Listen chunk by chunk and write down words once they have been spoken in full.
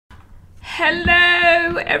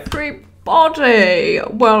Hello everybody,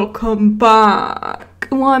 welcome back.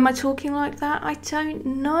 Why am I talking like that? I don't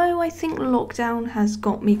know. I think lockdown has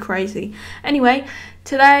got me crazy. Anyway,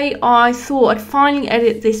 today I thought I'd finally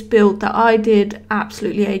edit this build that I did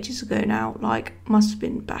absolutely ages ago now. Like, must have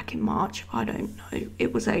been back in March. I don't know.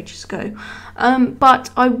 It was ages ago. But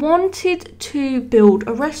I wanted to build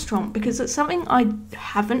a restaurant because it's something I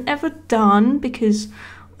haven't ever done because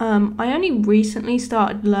I only recently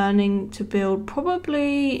started learning to build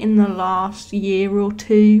probably in the last year or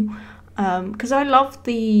two because I love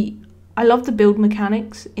the build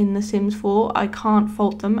mechanics in The Sims 4. I can't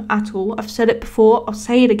fault them at all. I've said it before, I'll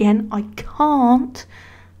say it again, I can't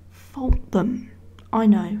fault them. I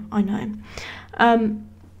know.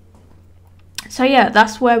 So yeah,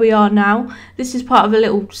 that's where we are now. This is part of a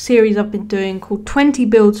little series I've been doing called 20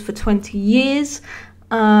 Builds for 20 Years.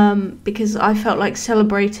 Because I felt like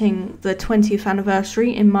celebrating the 20th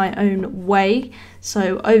anniversary in my own way.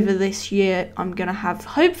 So over this year, I'm going to have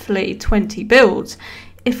hopefully 20 builds.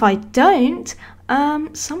 If I don't,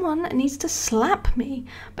 someone needs to slap me.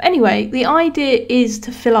 But anyway, the idea is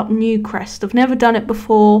to fill up new crests. I've never done it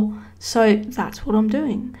before, so that's what I'm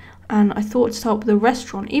doing. And I thought I'd start with a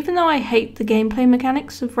restaurant, even though I hate the gameplay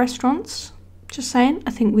mechanics of restaurants. Just saying,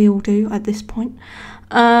 I think we all do at this point.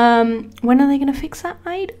 When are they going to fix that,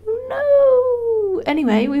 mate? No.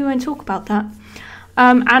 Anyway, we won't talk about that.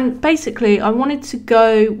 And basically, I wanted to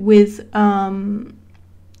go with a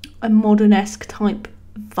modern-esque type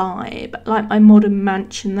vibe, like my modern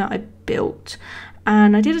mansion that I built.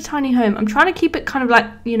 And I did a tiny home. I'm trying to keep it kind of like,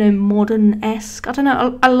 you know, modern-esque. I don't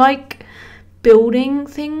know. I like building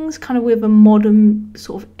things kind of with a modern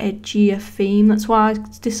sort of edgier theme. That's why I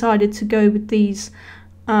decided to go with these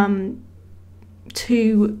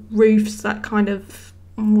two roofs that kind of,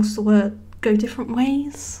 what's the word, go different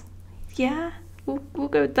ways. Yeah, we'll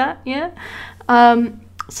go with that. Yeah.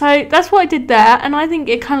 So that's what I did there, and I think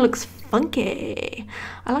it kind of looks funky.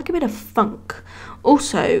 I like a bit of funk.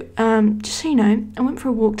 Also, just so you know, I went for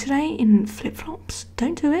a walk today in flip-flops.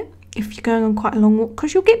 Don't do it if you're going on quite a long walk,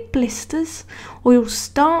 because you'll get blisters, or you'll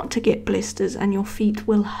start to get blisters and your feet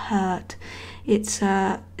will hurt. It's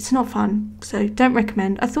not fun, so don't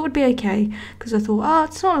recommend. I thought it'd be okay because I thought, oh,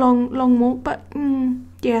 it's not a long walk, but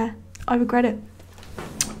yeah, I regret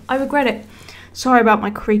it. Sorry about my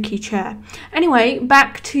creaky chair. Anyway,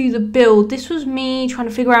 back to the build. This was me trying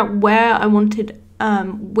to figure out where I wanted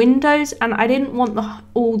windows, and I didn't want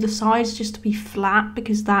all the sides just to be flat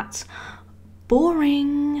because that's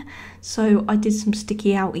boring. So I did some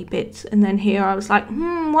sticky outy bits, and then here I was like,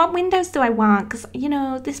 what windows do I want? Because, you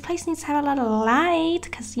know, this place needs to have a lot of light,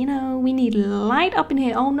 because, you know, we need light up in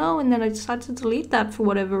here. Oh no. And then I decided to delete that for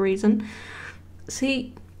whatever reason.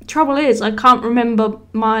 See, trouble is I can't really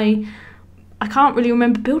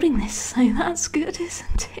remember building this, so that's good,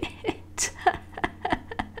 isn't it?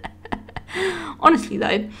 Honestly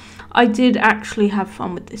though, I did actually have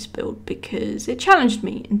fun with this build because it challenged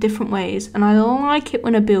me in different ways, and I like it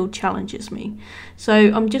when a build challenges me. So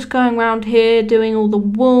I'm just going around here doing all the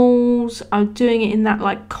walls. I'm doing it in that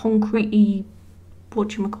like concrete-y,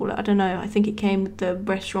 whatchamacallit, I don't know, I think it came with the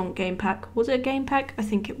restaurant game pack. Was it a game pack? I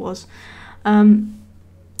think it was.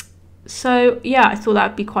 So yeah, I thought that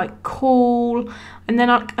would be quite cool. And then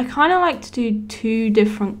I kind of like to do two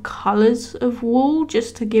different colours of wall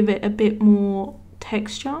just to give it a bit more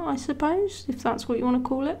texture, I suppose, if that's what you want to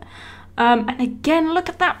call it. And again, look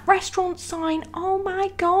at that restaurant sign. Oh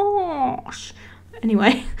my gosh.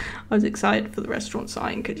 Anyway, I was excited for the restaurant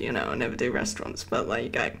sign because, you know, I never do restaurants, but there you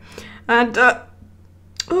go. And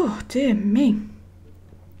oh dear me.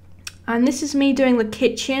 And this is me doing the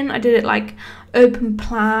kitchen. I did it like open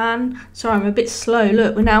plan. Sorry, I'm a bit slow.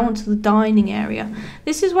 Look, we're now onto the dining area.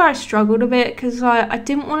 This is where I struggled a bit because I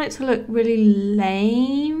didn't want it to look really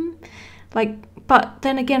lame. Like, but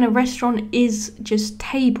then again, a restaurant is just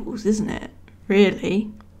tables, isn't it?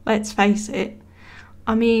 Really? Let's face it.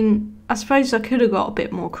 I mean, I suppose I could have got a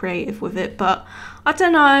bit more creative with it, but I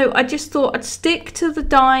don't know. I just thought I'd stick to the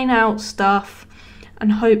dine out stuff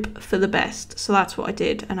and hope for the best. So that's what I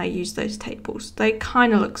did, and I used those tables. They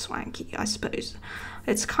kind of look swanky, I suppose.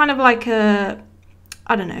 It's kind of like a,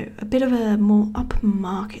 I don't know, a bit of a more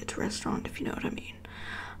upmarket restaurant, if you know what I mean.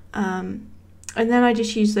 And then I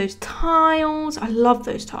just use those tiles. I love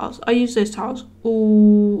those tiles. I use those tiles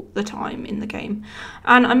all the time in the game.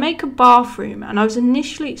 And I make a bathroom, and I was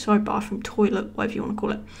initially, sorry, bathroom, toilet, whatever you want to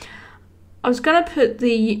call it. I was going to put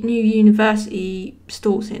the new university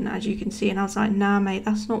stalls in, as you can see, and I was like, nah, mate,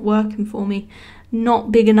 that's not working for me. Not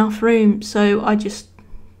big enough room. So I just,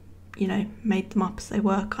 you know, made them up as they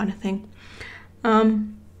were, kind of thing.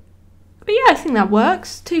 But yeah, I think that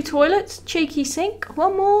works. 2 toilets, cheeky sink.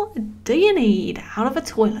 What more do you need out of a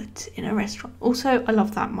toilet in a restaurant? Also, I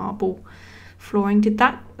love that marble flooring.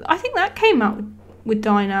 I think that came out with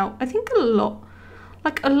Dine Out. I think a lot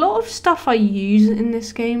of stuff I use in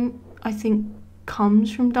this game, I think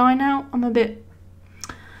comes from Dine Out. I'm a bit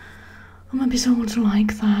sort of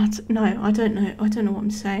like that. No, I don't know what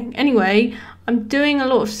I'm saying. Anyway, I'm doing a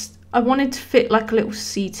lot of I wanted to fit like a little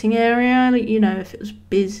seating area, like, you know, if it was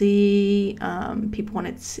busy, people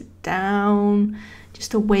wanted to sit down,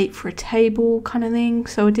 just to wait for a table kind of thing.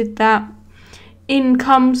 So I did that. In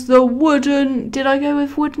comes the wooden. Did I go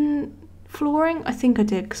with wooden flooring? I think I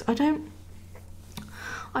did, because I don't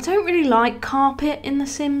really like carpet in The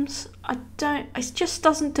Sims. It just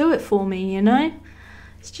doesn't do it for me, you know?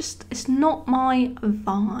 It's not my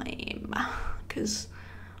vibe, because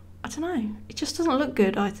I don't know, it just doesn't look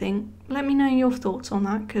good, I think. Let me know your thoughts on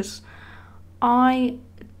that, because I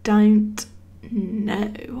don't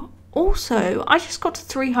know. Also, I just got to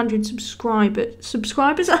 300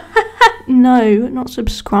 subscribers? No, not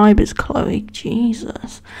subscribers, Chloe,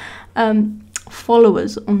 Jesus.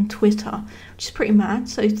 Followers on Twitter, which is pretty mad,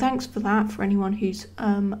 so thanks for that for anyone who's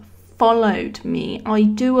followed me. I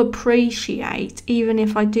do appreciate, even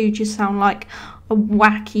if I do just sound like a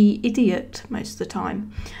wacky idiot most of the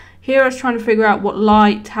time. Here I was trying to figure out what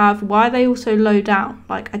light to have. Why are they all so low down?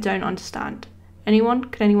 Like, I don't understand. Anyone?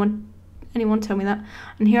 Could anyone tell me that?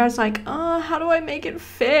 And here I was like, oh, how do I make it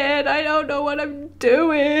fit? I don't know what I'm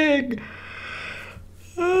doing.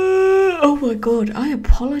 Oh my god, I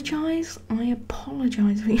apologise.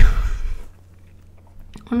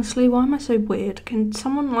 Honestly, why am I so weird? Can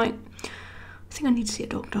someone, like, I think I need to see a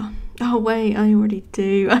doctor. Oh wait, I already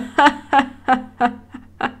do.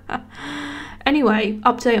 Anyway,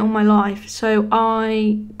 update on my life. So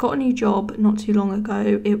I got a new job not too long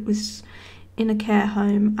ago. It was in a care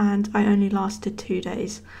home and I only lasted 2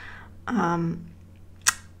 days.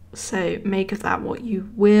 So make of that what you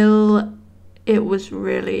will. It was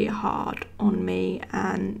really hard on me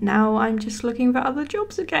and now I'm just looking for other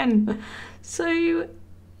jobs again. So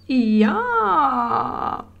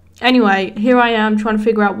yeah. Anyway, here I am trying to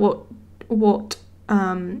figure out what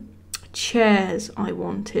chairs I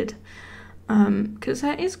wanted. Because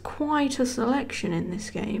there is quite a selection in this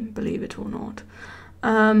game, believe it or not.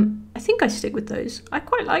 I think I stick with those. I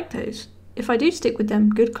quite like those. If I do stick with them,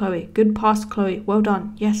 good Chloe. Good pass, Chloe. Well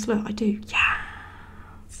done. Yes, look, I do.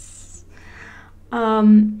 Yes.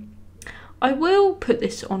 I will put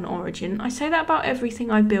this on Origin. I say that about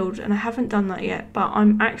everything I build, and I haven't done that yet. But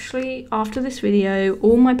I'm actually, after this video,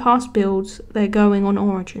 all my past builds, they're going on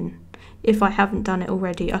Origin. If I haven't done it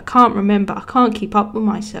already. I can't remember. I can't keep up with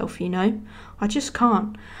myself, you know. I just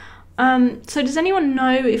can't. So does anyone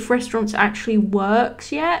know if restaurants actually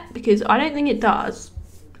works yet? Because I don't think it does.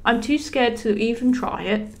 I'm too scared to even try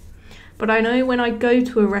it. But I know when I go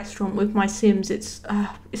to a restaurant with my Sims, it's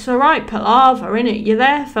alright palaver, innit? You're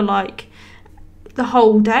there for like the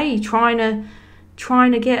whole day trying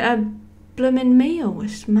to get a blooming meal.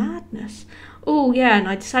 It's madness. Oh yeah, and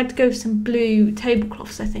I decided to go with some blue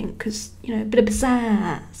tablecloths, I think, because, you know, a bit of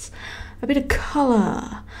pizzazz, a bit of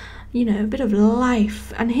colour, you know, a bit of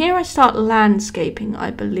life. And here I start landscaping,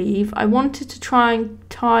 I believe. I wanted to try and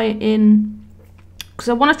tie it in, because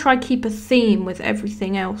I want to try and keep a theme with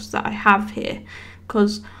everything else that I have here,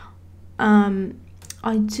 because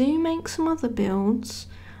I do make some other builds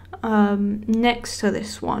next to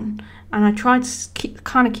this one, and I tried to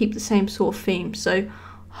kind of keep the same sort of theme, so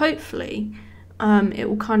hopefully it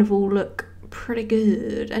will kind of all look pretty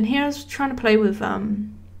good. And here I was trying to play with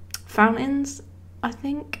fountains, I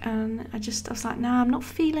think, and I was like, nah, I'm not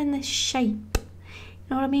feeling this shape, you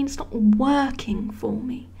know what I mean? It's not working for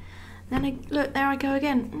me. And then look, there I go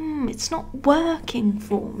again. It's not working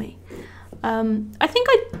for me. I think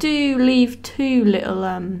I do leave two little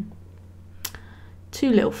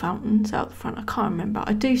fountains out the front. I can't remember.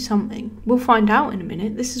 I do something. We'll find out in a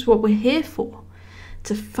minute. This is what we're here for.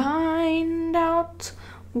 To find out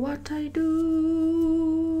what I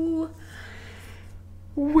do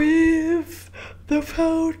with the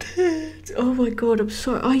fountains. Oh my god, I'm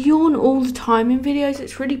sorry. I yawn all the time in videos.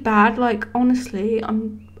 It's really bad. Like, honestly,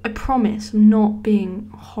 I promise I'm not being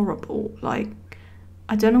horrible. Like,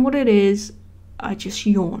 I don't know what it is. I just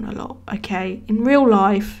yawn a lot, okay? In real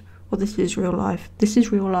life, well, this is real life. This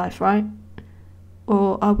is real life, right?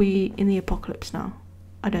 Or are we in the apocalypse now?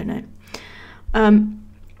 I don't know.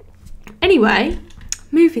 Anyway,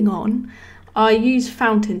 moving on. I use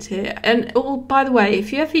fountains here, and oh, by the way,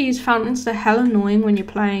 if you ever use fountains, they're hell annoying when you're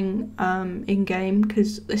playing in game,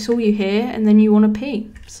 because it's all you hear and then you want to pee.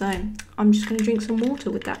 So I'm just going to drink some water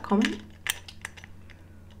with that comment.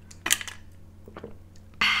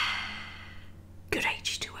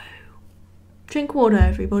 Drink water,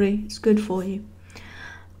 everybody. It's good for you.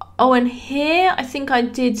 Oh, and here I think I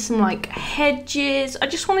did some like hedges. I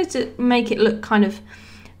just wanted to make it look kind of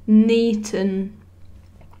neat and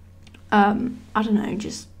I don't know,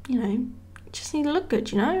 just, you know, just need to look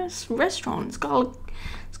good, you know. It's a restaurant. It's gotta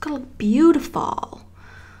look beautiful.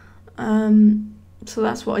 So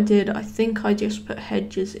that's what I did. I think I just put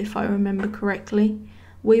hedges, if I remember correctly.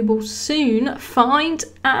 We will soon find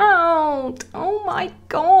out. Oh my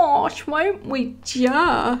gosh, won't we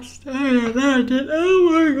just? Oh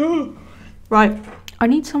my god. Right, I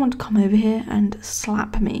need someone to come over here and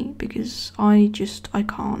slap me because I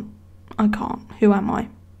can't. Who am I?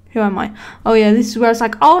 Oh yeah, this is where it's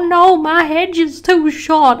like, oh no, my hedge is too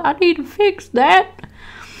short. I need to fix that.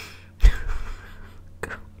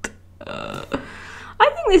 God.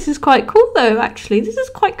 I think this is quite cool though, actually. This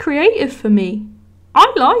is quite creative for me.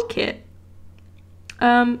 I like it.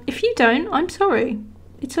 If you don't, I'm sorry.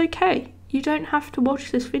 It's okay. You don't have to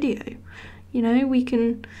watch this video. You know, we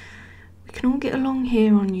can all get along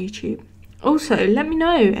here on YouTube. Also, let me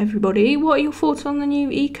know, everybody, what are your thoughts on the new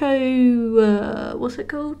eco... what's it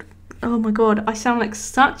called? Oh my god, I sound like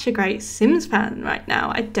such a great Sims fan right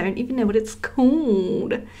now. I don't even know what it's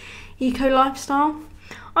called. Eco lifestyle.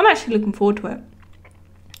 I'm actually looking forward to it.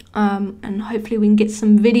 And hopefully we can get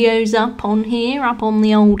some videos up on here, up on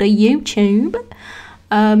the older YouTube.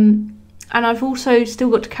 And I've also still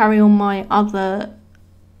got to carry on my other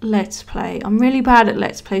Let's Play. I'm really bad at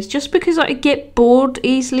Let's Plays just because I get bored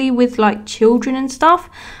easily with like children and stuff.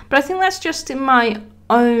 But I think that's just in my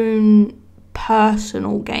own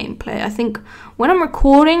personal gameplay. I think when I'm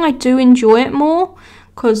recording I do enjoy it more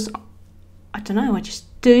because, I don't know, I just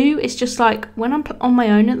do. It's just like when I'm on my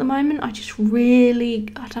own at the moment, I just really,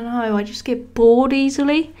 I don't know, I just get bored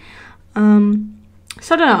easily.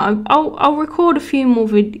 So I don't know, I'll record a few more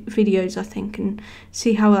videos I think and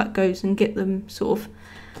see how that goes and get them sort of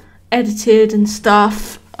edited and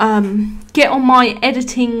stuff. Get on my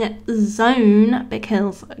editing zone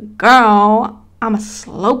because, girl, I'm a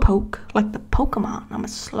slowpoke, like the Pokemon. I'm a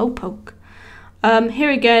slowpoke.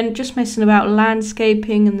 Here again, just messing about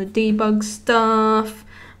landscaping and the debug stuff,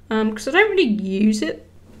 because I don't really use it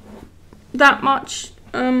that much,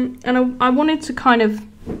 and I wanted to kind of,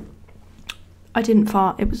 I didn't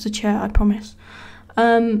fart, it was the chair, I promise.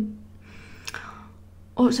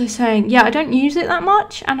 What was I saying? Yeah, I don't use it that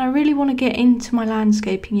much, and I really want to get into my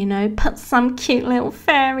landscaping, you know, put some cute little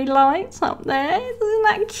fairy lights up there. Isn't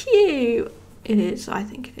that cute? It is, I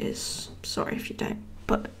think it is. Sorry if you don't,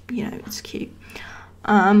 but, you know, it's cute.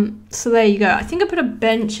 So there you go. I think I put a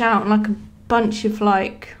bench out and like a bunch of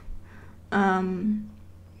like I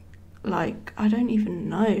don't even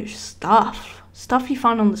know, stuff you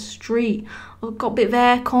find on the street. I've got a bit of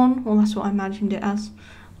aircon, well that's what I imagined it as,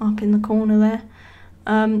 up in the corner there.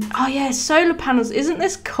 Oh yeah, solar panels. Isn't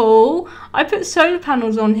this cool? I put solar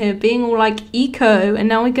panels on here being all like eco, and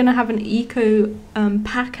now we're gonna have an eco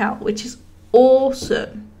pack out, which is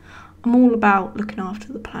awesome. I'm all about looking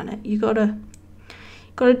after the planet. You gotta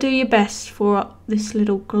do your best for this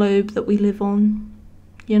little globe that we live on,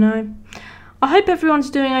 you know. I hope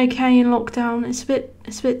everyone's doing okay in lockdown. It's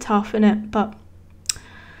a bit tough, isn't it? But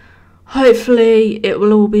hopefully it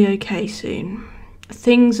will all be okay soon.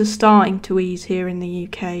 Things are starting to ease here in the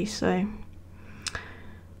UK, so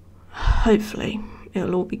hopefully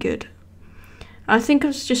it'll all be good. I think I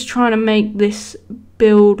was just trying to make this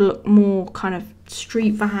build look more kind of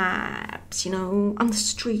street vibes, you know, on the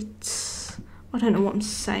streets. I don't know what I'm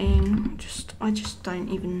saying. I just don't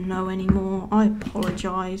even know anymore. I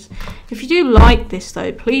apologise. If you do like this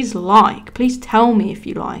though, please tell me if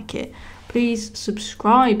you like it. Please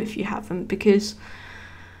subscribe if you haven't, because,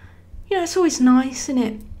 you know, it's always nice, isn't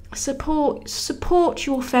it? Support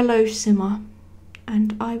your fellow simmer,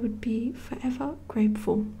 and I would be forever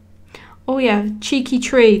grateful. Oh yeah, cheeky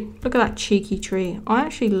tree. Look at that cheeky tree. I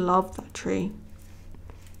actually love that tree.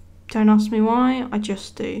 Don't ask me why, I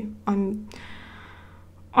just do.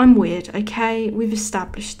 I'm weird, okay? We've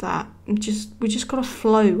established that. We just gotta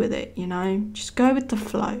flow with it, you know? Just go with the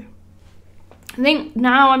flow. I think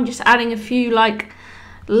now I'm just adding a few like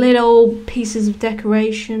little pieces of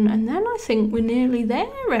decoration, and then I think we're nearly there,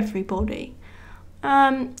 everybody.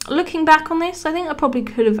 Looking back on this, I think I probably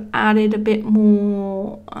could have added a bit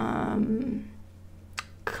more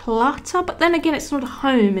clutter, but then again, it's not a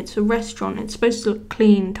home, it's a restaurant. It's supposed to look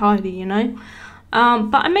clean, tidy, you know.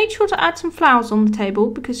 But I made sure to add some flowers on the table,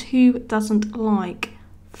 because who doesn't like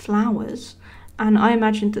flowers? And I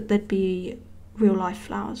imagined that there'd be real life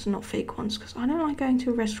flowers and not fake ones, because I don't like going to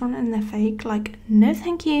a restaurant and they're fake. Like, no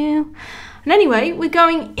thank you. And anyway, we're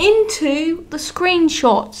going into the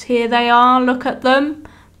screenshots. Here they are, look at them.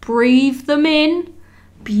 breathe them in.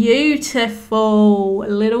 Beautiful.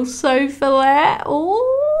 A little sofa there.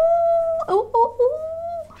 Oh.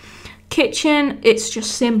 Kitchen, it's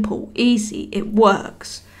just simple, easy, it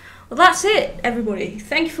works. Well, that's it, everybody.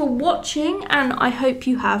 Thank you for watching, and I hope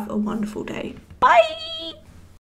you have a wonderful day. Bye.